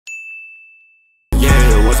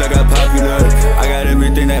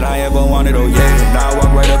that I ever wanted, oh yeah. Now I walk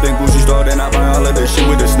right up in Gucci store, then I buy all of the shit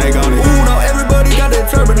with the snake on it. Ooh, now everybody got that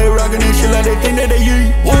turban, they rockin' this shit like they think that they yeet.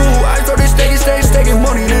 Ooh, I started staking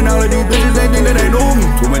money, then all of these bitches, they think that they know me.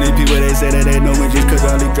 Too many people, they say that they know me just cause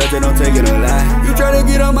all these drugs, they don't take it a lie. You try to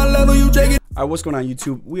get on my level, you take it. Alright, what's going on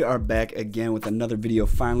YouTube? We are back again with another video.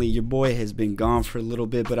 Finally, your boy has been gone for a little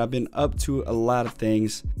bit, but I've been up to a lot of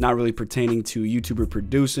things, not really pertaining to YouTuber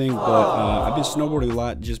producing, but I've been snowboarding a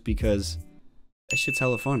lot just because that shit's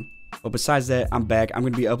hella fun. But besides that, I'm back. I'm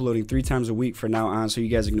going to be uploading 3 times a week from now on, so you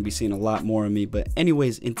guys are going to be seeing a lot more of me. But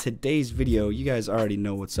anyways, in today's video, you guys already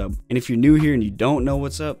know what's up. And if you're new here and you don't know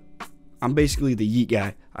what's up, I'm basically the YEAT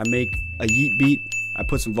guy. I make a YEAT beat, I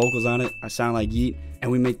put some vocals on it, I sound like YEAT,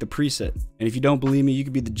 and we make the preset. And if you don't believe me, you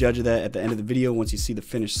could be the judge of that at the end of the video once you see the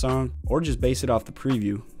finished song, or just base it off the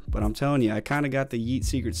preview. But I'm telling you, I kind of got the YEAT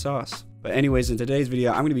secret sauce. But anyways, in today's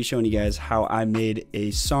video, I'm going to be showing you guys how I made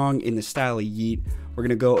a song in the style of YEAT. We're going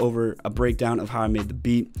to go over a breakdown of how I made the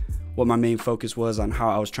beat, what my main focus was on how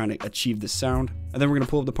I was trying to achieve the sound, and then we're going to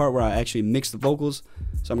pull up the part where I actually mixed the vocals.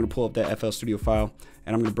 So I'm going to pull up that FL Studio file,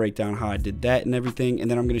 and I'm going to break down how I did that and everything,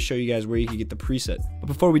 and then I'm going to show you guys where you can get the preset. But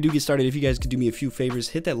before we do get started, if you guys could do me a few favors,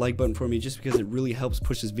 hit that like button for me, just because it really helps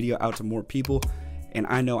push this video out to more people, and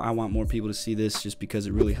I know I want more people to see this just because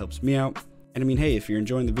it really helps me out. And I mean, hey, if you're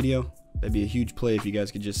enjoying the video, that'd be a huge play if you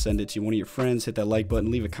guys could just send it to one of your friends, hit that like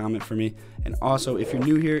button, leave a comment for me. And also, if you're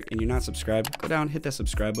new here and you're not subscribed, go down, hit that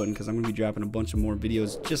subscribe button, because I'm going to be dropping a bunch of more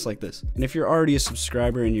videos just like this. And if you're already a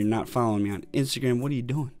subscriber and you're not following me on Instagram, what are you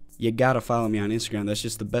doing? You gotta follow me on Instagram. That's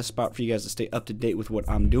just the best spot for you guys to stay up to date with what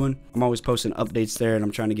I'm doing. I'm always posting updates there, and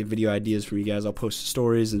I'm trying to get video ideas from you guys. I'll post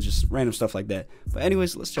stories and just random stuff like that. But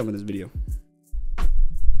anyways, let's jump in this video.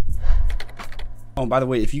 Oh, by the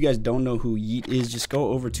way, if you guys don't know who YEAT is, just go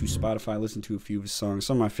over to Spotify, listen to a few of his songs.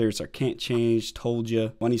 Some of my favorites are Can't Change, Told Ya,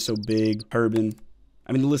 Money So Big, Urban.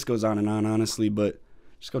 I mean, the list goes on and on, honestly, but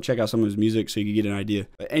just go check out some of his music so you can get an idea.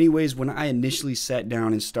 But anyways, when I initially sat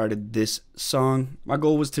down and started this song, my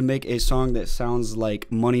goal was to make a song that sounds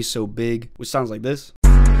like Money So Big, which sounds like this.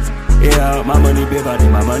 Yeah, my money big, body,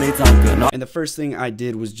 my money talking. No. And the first thing I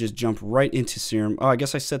did was just jump right into Serum. Oh, I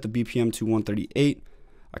guess I set the BPM to 138.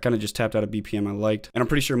 I kind of just tapped out a BPM I liked. And I'm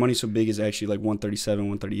pretty sure Money So Big is actually like 137,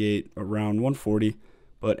 138, around 140.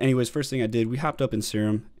 But anyways, first thing I did, we hopped up in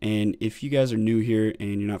Serum. And if you guys are new here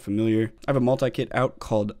and you're not familiar, I have a multi-kit out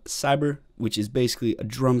called Cyber, which is basically a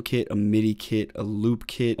drum kit, a MIDI kit, a loop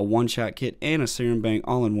kit, a one-shot kit, and a Serum bank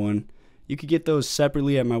all in one. You could get those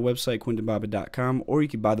separately at my website, quintonbaba.com, or you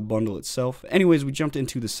could buy the bundle itself. Anyways, we jumped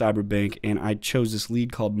into the Cyber bank, and I chose this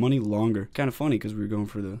lead called Money Longer. Kind of funny because we were going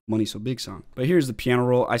for the Money So Big song. But here's the piano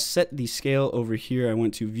roll. I set the scale over here. I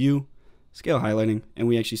went to View, Scale Highlighting, and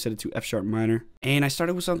we actually set it to F sharp minor. And I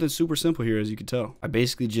started with something super simple here, as you can tell. I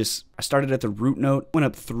started at the root note, went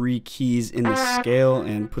up 3 keys in the scale,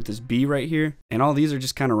 and put this B right here. And all these are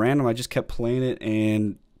just kind of random. I just kept playing it,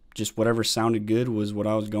 and just whatever sounded good was what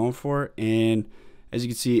I was going for. And as you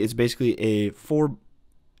can see, it's basically a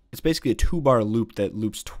 2-bar loop that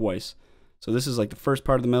loops twice. So this is like the first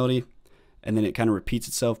part of the melody, and then it kind of repeats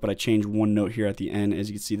itself, but I changed one note here at the end. As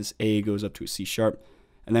you can see, this A goes up to a C sharp,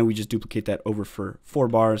 and then we just duplicate that over for 4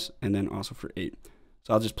 bars, and then also for 8.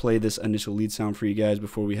 So I'll just play this initial lead sound for you guys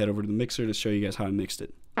before we head over to the mixer to show you guys how I mixed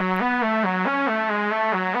it.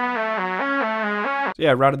 So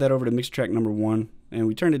yeah, I routed that over to mix track number 1, and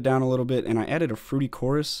we turned it down a little bit, and I added a fruity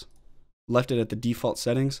chorus, left it at the default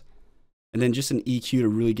settings, and then just an EQ to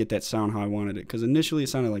really get that sound how I wanted it, because initially it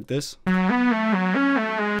sounded like this,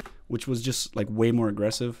 which was just like way more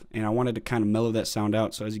aggressive, and I wanted to kind of mellow that sound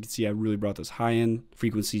out. So as you can see, I really brought those high end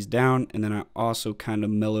frequencies down, and then I also kind of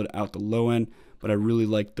mellowed out the low end, but I really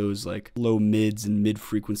like those like low mids and mid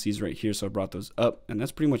frequencies right here, so I brought those up, and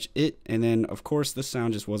that's pretty much it. And then of course this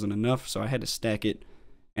sound just wasn't enough, so I had to stack it,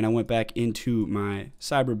 and I went back into my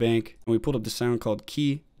Cyber bank, and we pulled up the sound called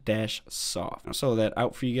Key-Soft. I'll solo that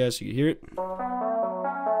out for you guys so you can hear it.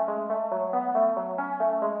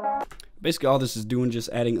 Basically all this is doing, just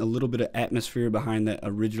adding a little bit of atmosphere behind that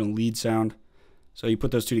original lead sound. So you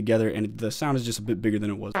put those two together, and the sound is just a bit bigger than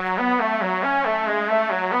it was.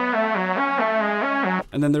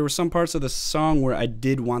 And then there were some parts of the song where I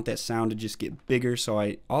did want that sound to just get bigger, so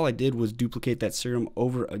all I did was duplicate that Serum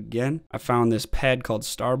over again. I found this pad called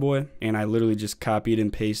Starboy, and I literally just copied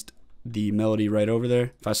and pasted the melody right over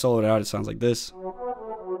there. If I solo it out, it sounds like this.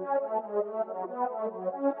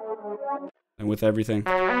 And with everything.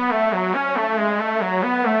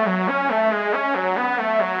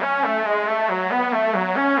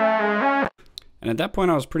 And at that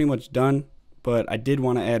point I was pretty much done, but I did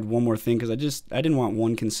want to add one more thing, because I didn't want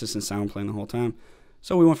one consistent sound playing the whole time.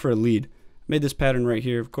 So we went for a lead. Made this pattern right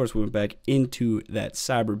here. Of course, we went back into that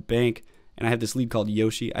cyber bank, and I have this lead called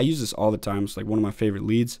Yoshi. I use this all the time. It's like one of my favorite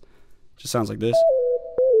leads. Just sounds like this.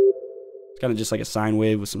 It's kind of just like a sine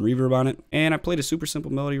wave with some reverb on it. And I played a super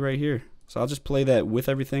simple melody right here. So I'll just play that with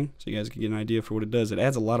everything so you guys can get an idea for what it does. It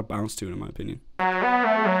adds a lot of bounce to it, in my opinion.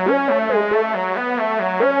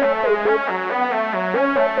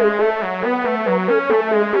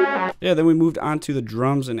 Yeah, then we moved on to the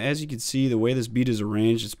drums, and as you can see, the way this beat is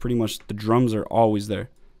arranged, it's pretty much the drums are always there,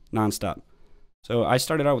 non-stop. So I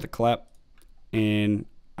started out with a clap, and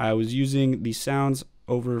I was using the sounds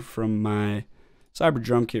over from my cyber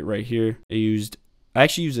drum kit right here. I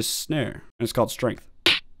actually used a snare, and it's called Strength.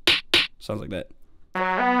 Sounds like that.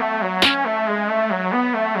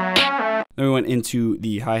 Then we went into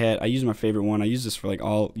the hi-hat. I used my favorite one. I use this for like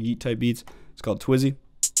all YEAT type beats. It's called Twizzy.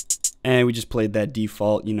 And we just played that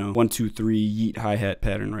default, 1, 2, 3 YEAT hi-hat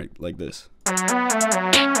pattern right like this.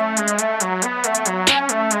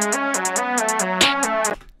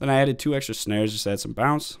 Then I added 2 extra snares just to add some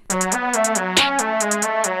bounce.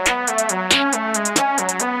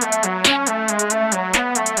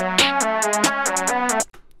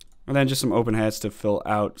 And then just some open hats to fill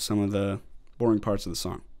out some of the boring parts of the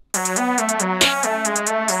song.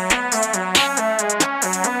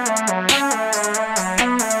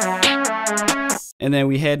 And then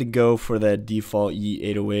we had to go for that default YEAT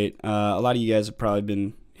 808. A lot of you guys have probably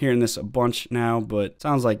been hearing this a bunch now, but it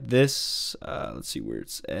sounds like this. Let's see where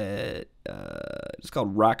it's at. It's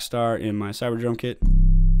called Rockstar in my cyber drum kit.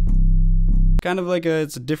 Kind of like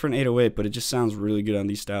it's a different 808, but it just sounds really good on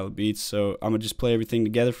these style of beats. So I'm gonna just play everything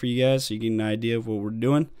together for you guys so you get an idea of what we're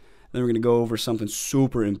doing. Then we're gonna go over something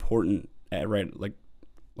super important at right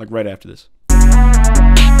after this.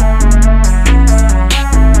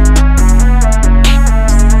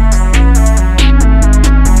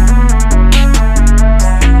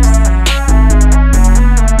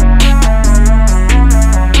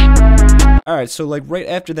 Alright, so like right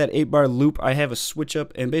after that 8-bar loop, I have a switch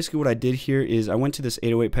up, and basically what I did here is I went to this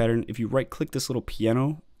 808 pattern. If you right click this little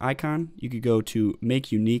piano icon, you could go to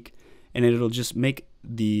make unique, and it'll just make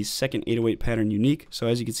the second 808 pattern unique. So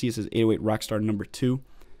as you can see, it says 808 Rockstar number 2.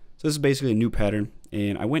 So this is basically a new pattern,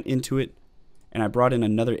 and I went into it and I brought in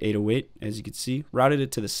another 808, as you can see, routed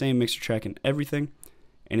it to the same mixer track and everything,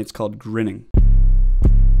 and it's called Grinning.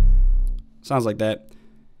 Sounds like that.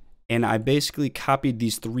 And I basically copied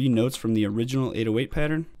these 3 notes from the original 808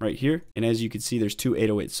 pattern right here. And as you can see, there's 2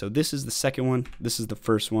 808s. So this is the second one, this is the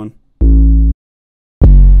first one.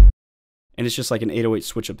 And it's just like an 808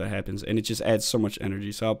 switch up that happens, and it just adds so much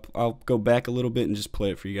energy. So I'll go back a little bit and just play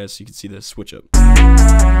it for you guys so you can see the switch up.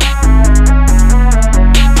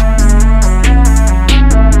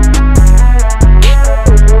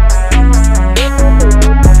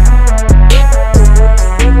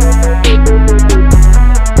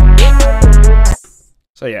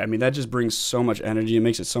 So yeah, I mean, that just brings so much energy. It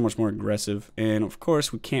makes it so much more aggressive. And of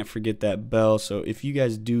course, we can't forget that bell. So if you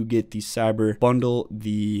guys do get the cyber bundle,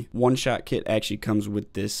 the one-shot kit actually comes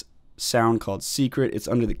with this sound called Secret. It's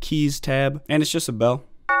under the keys tab, and it's just a bell.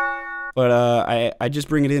 But I just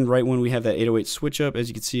bring it in right when we have that 808 switch up. As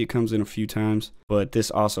you can see, it comes in a few times. But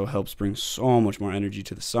this also helps bring so much more energy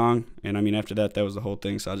to the song. And I mean, after that, that was the whole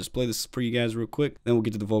thing. So I'll just play this for you guys real quick. Then we'll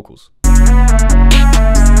get to the vocals.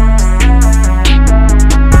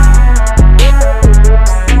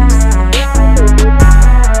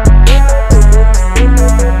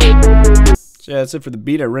 So yeah, that's it for the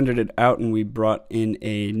beat. I rendered it out and we brought in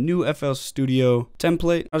a new FL Studio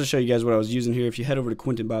template. I'll just show you guys what I was using here. If you head over to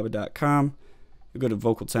quintonbaba.com, you go to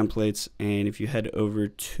vocal templates, and if you head over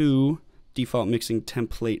to default mixing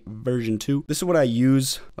template version 2, this is what I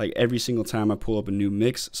use like every single time I pull up a new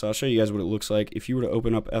mix. So I'll show you guys what it looks like. If you were to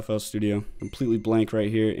open up FL Studio, completely blank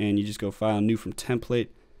right here, and you just go file new from template,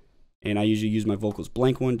 and I usually use my vocals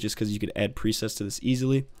blank one just because you could add presets to this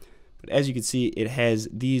easily. But as you can see, it has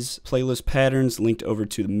these playlist patterns linked over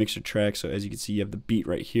to the mixer track. So as you can see, you have the beat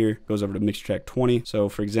right here, goes over to mixer track 20. So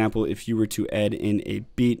for example, if you were to add in a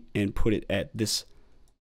beat and put it at this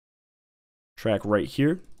track right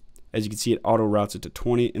here, as you can see, it auto routes it to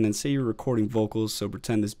 20. And then say you're recording vocals, so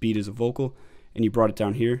pretend this beat is a vocal, and you brought it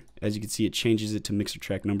down here. As you can see, it changes it to mixer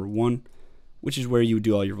track number 1, which is where you would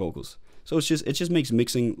do all your vocals. So it just makes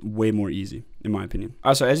mixing way more easy, in my opinion.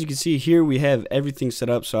 So as you can see here, we have everything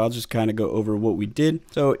set up, so I'll just kind of go over what we did.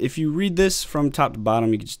 So if you read this from top to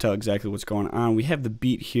bottom, you can just tell exactly what's going on. We have the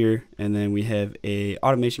beat here, and then we have a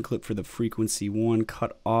automation clip for the frequency 1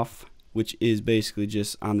 cut off, which is basically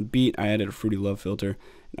just on the beat. I added a Fruity Love filter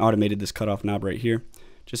and automated this cutoff knob right here.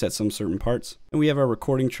 just at some certain parts. And we have our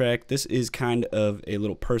recording track. This is kind of a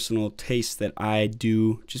little personal taste that I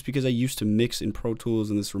do just because I used to mix in Pro Tools,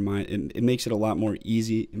 and this it makes it a lot more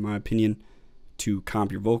easy, in my opinion, to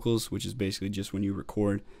comp your vocals, which is basically just when you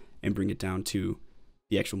record and bring it down to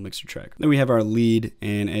the actual mixer track. Then we have our lead,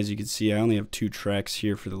 and as you can see, I only have 2 tracks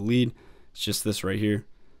here for the lead. It's just this right here.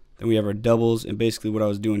 Then we have our doubles, and basically what I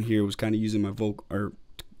was doing here was kind of using my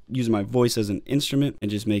voice as an instrument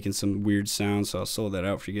and just making some weird sounds, so I'll solo that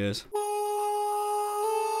out for you guys.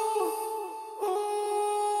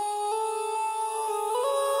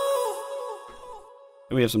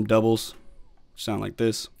 Then we have some doubles, sound like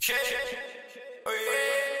this.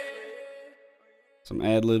 Some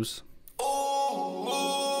ad-libs.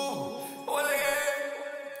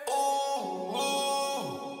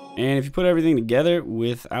 And if you put everything together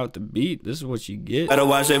without the beat, this is what you get. Gotta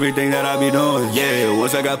watch everything that I be doing, yeah.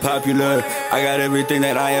 Once I got popular, I got everything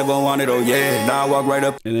that I ever wanted, oh yeah. Now I walk right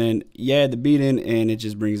up. And then you add the beat in, and it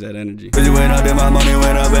just brings that energy. Cause it went up, then my money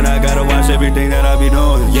went up, and I gotta watch everything that I be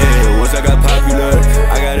doing, yeah. Once I got popular,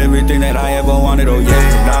 I got everything that I ever wanted, oh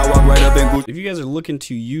yeah. Now I walk right up and if you guys are looking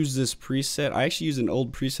to use this preset, I actually used an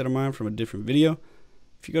old preset of mine from a different video.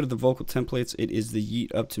 If you go to the vocal templates, it is the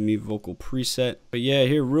YEAT Up To Me vocal preset. But yeah,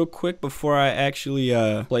 here real quick before I actually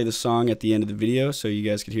play the song at the end of the video so you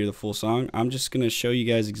guys could hear the full song, I'm just going to show you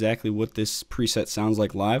guys exactly what this preset sounds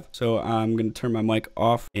like live. So I'm going to turn my mic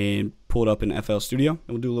off and pull it up in FL Studio, and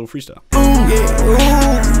we'll do a little freestyle. Ooh, yeah,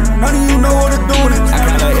 ooh, none of you know what to do with it. I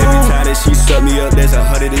kinda every time that she suck me up, there's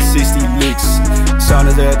 160 licks. Song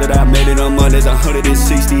is that I made it on Monday, there's 160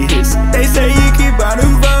 hits. They say you keep on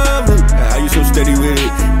evolving, how you so steady with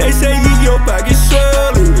it? They say you your pocket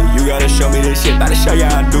swollen. You gotta show me this shit, gotta show you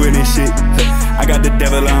how I'm doing this shit. I got the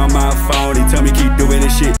devil on my phone, he tell me keep doing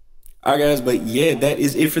this shit. Alright guys, but yeah, that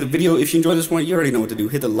is it for the video. If you enjoyed this one, you already know what to do.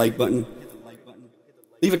 Hit the like button.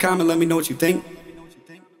 Leave a comment, let me know what you think.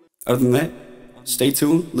 Other than that, stay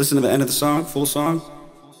tuned, listen to the end of the song, full song,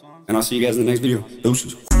 and I'll see you guys in the next video.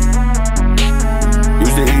 Deuces. Used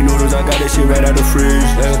to eat noodles, I got that shit right out the fridge,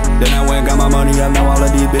 yeah. Then I went and got my money, I know all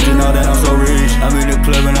of these bitches know that I'm so rich. I'm in the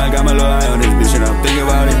club and I got my little eye on this bitch and I'm thinking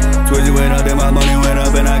about it. Twizzy went up, then my money went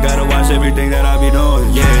up, and I gotta watch everything that I be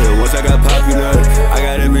doing, yeah. Once I got popular, I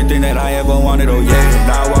got everything that I ever wanted, oh yeah.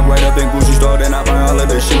 Now I walk right up in Gucci store, then I buy all of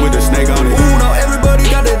this shit with the snake on it. Ooh, now everybody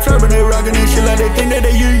got that turban, they rockin' this shit like they think that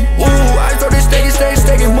they yeet. Ooh, I started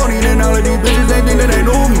staking money, then all of these bitches they think that they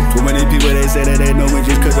know me. Too many people they say that they know me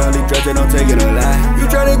just cause all these drugs they don't take it a lie. You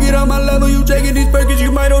try to get on my level, you taking these perkins,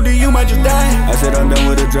 you might OD, you might just die. I said I'm done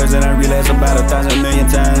with the drugs and I realized about 1,000 million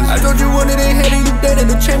times. I told you wanted it head and you dead in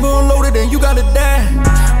the chamber unloaded and you gotta die.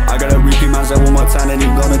 I gotta repeat myself one more time and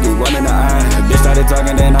he's gonna get one in the eye. Bitch started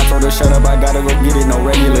talking, then I told her shut up, I gotta go get it, no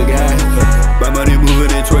regular guy. My money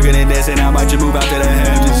moving and twerking and dancing, I might just move out to the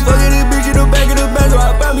Hamptons. Fucking this bitch in the back of the bed, so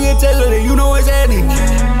I buy me a Tesla, then you know what's happening.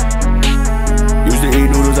 Used to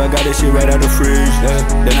eat noodles, I got this shit right out the fridge, yeah.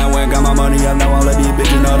 Then I went and got my money, I know all of these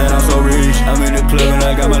bitches know that I'm so rich. I'm in the club and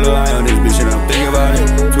I got my little eye on this bitch and I'm thinking about it.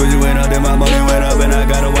 Twizzy went up, then my money went up, and I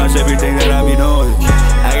gotta watch everything that I be doing.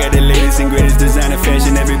 I got the latest and greatest designer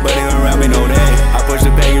fashion, everybody around me know that. I pushed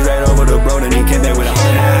the package right over the bro, then he came back with a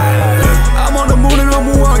I'm on the moon and I'm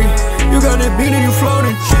walking. You got that beat and you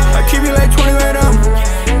floating. I keep you like 20 right on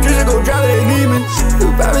just to go drive it, they need me.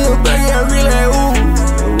 You buy me a baggy, I be like, ooh,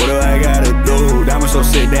 what do I gotta do? Diamonds so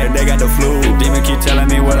sick that they got the flu. Demon keep telling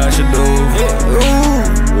me what I should do. Yeah,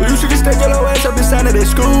 ooh, you should stack your little ass up inside of that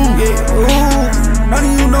school. Yeah, ooh, none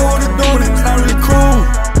of you know what to do, and it's not really cool.